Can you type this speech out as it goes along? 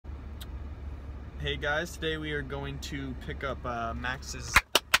Hey guys, today we are going to pick up Max's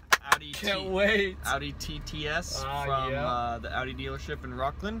Audi Audi TTS from the Audi dealership in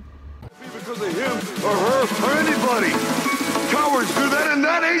Rockland. Because of him or her or anybody. Cowards do that and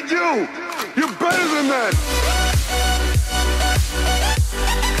that ain't you. You're better than that.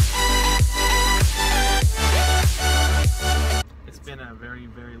 It's been a very,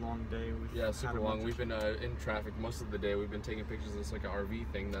 very long day. Super long. We've been in traffic most of the day. We've been taking pictures of this like an RV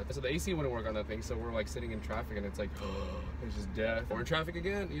thing. So the AC wouldn't work on that thing, so we're like sitting in traffic and it's like, it's just death. We're in traffic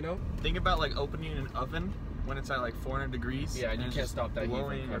again, you know? Think about like opening an oven when it's at like 400 degrees. Yeah, and you can't stop that heat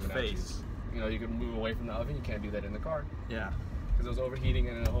blowing in your face. You know, you can move away from the oven. You can't do that in the car. Yeah. Because it was overheating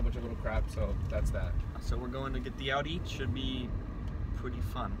and a whole bunch of little crap, so that's that. So we're going to get the Audi. Should be pretty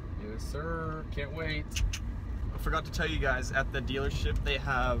fun. Yes, sir. Can't wait. I forgot to tell you guys, at the dealership they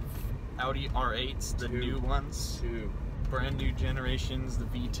have Audi R8s, the new ones. Brand new generations, the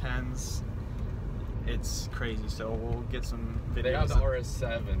V10s. It's crazy, so we'll get some videos. They have the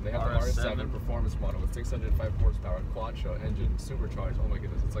RS7. They have the RS7 performance model with 605 horsepower, quad show engine, supercharged. Oh my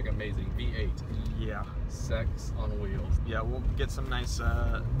goodness, it's like amazing. V8. Yeah. Sex on wheels. Yeah, we'll get some nice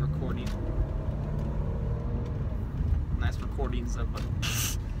recordings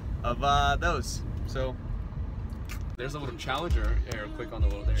of those. So there's a little Challenger here. Click on the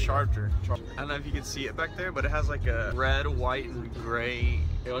little Charger. I don't know if you can see it back there, but it has like a red, white, and gray.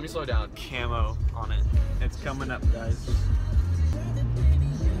 Hey, let me slow down. Camo on it. It's coming up, guys. Doesn't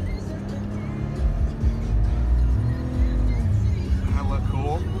that look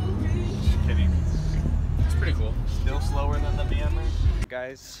cool? Just kidding. It's pretty cool. Still slower than the BMX.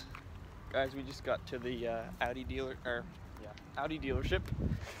 Guys, we just got to the Audi Audi dealership.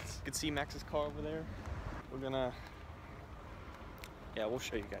 You can see Max's car over there. We're gonna, we'll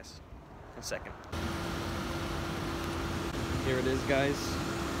show you guys in a second. Here it is, guys.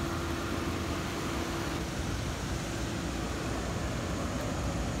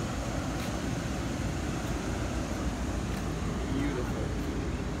 Beautiful.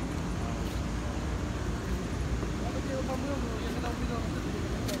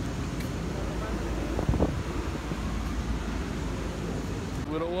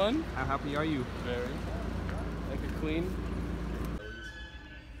 Little one. How happy are you? Very. Like a clean.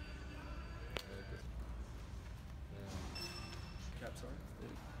 Caps are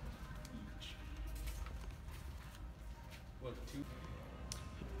each. What, 2?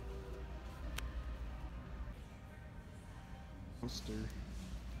 Monster.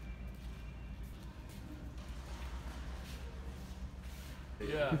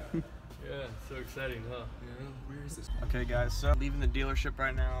 Yeah. Yeah, so exciting, huh? Yeah. Where is this? Okay, guys, so leaving the dealership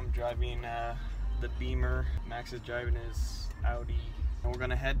right now. I'm driving the Beamer. Max is driving his Audi. And we're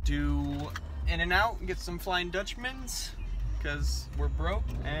gonna head to In-N-Out and get some Flying Dutchmans because we're broke.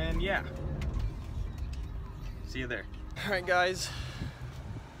 And yeah, see you there. All right, guys,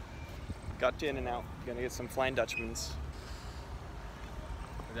 got to In-N-Out. Gonna get some Flying Dutchmans.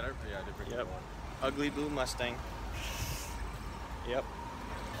 Yeah, I did bring Yep. one. Ugly blue Mustang. Yep.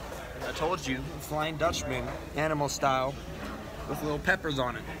 I told you, Flying Dutchman, animal style, with little peppers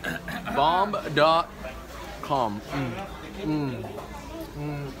on it. Bomb.com.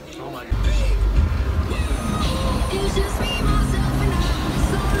 Oh my God.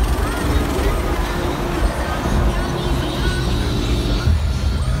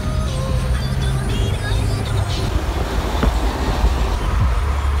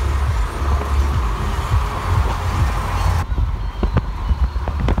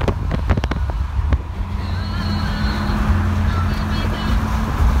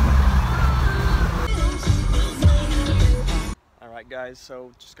 Guys,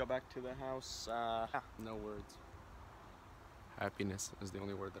 so just go back to the house. No words. Happiness is the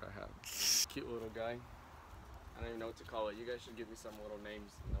only word that I have. Cute little guy. I don't even know what to call it. You guys should give me some little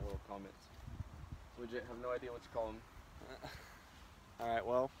names in the little comments. Legit, have no idea what to call him. Alright,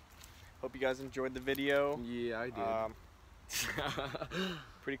 well, hope you guys enjoyed the video. Yeah, I did.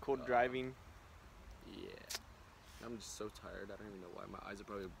 Pretty cool driving. Yeah. I'm just so tired. I don't even know why. My eyes are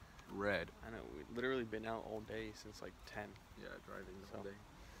probably red. I know, we've literally been out all day since like 10. Yeah, driving the whole day.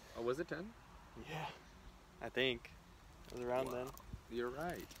 Oh, was it 10? Yeah, I think. It was around then. You're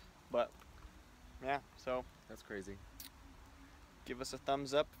right. But, yeah, so. That's crazy. Give us a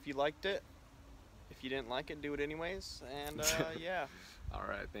thumbs up if you liked it. If you didn't like it, do it anyways. And, yeah.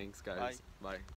 Alright, thanks guys. Bye. Bye.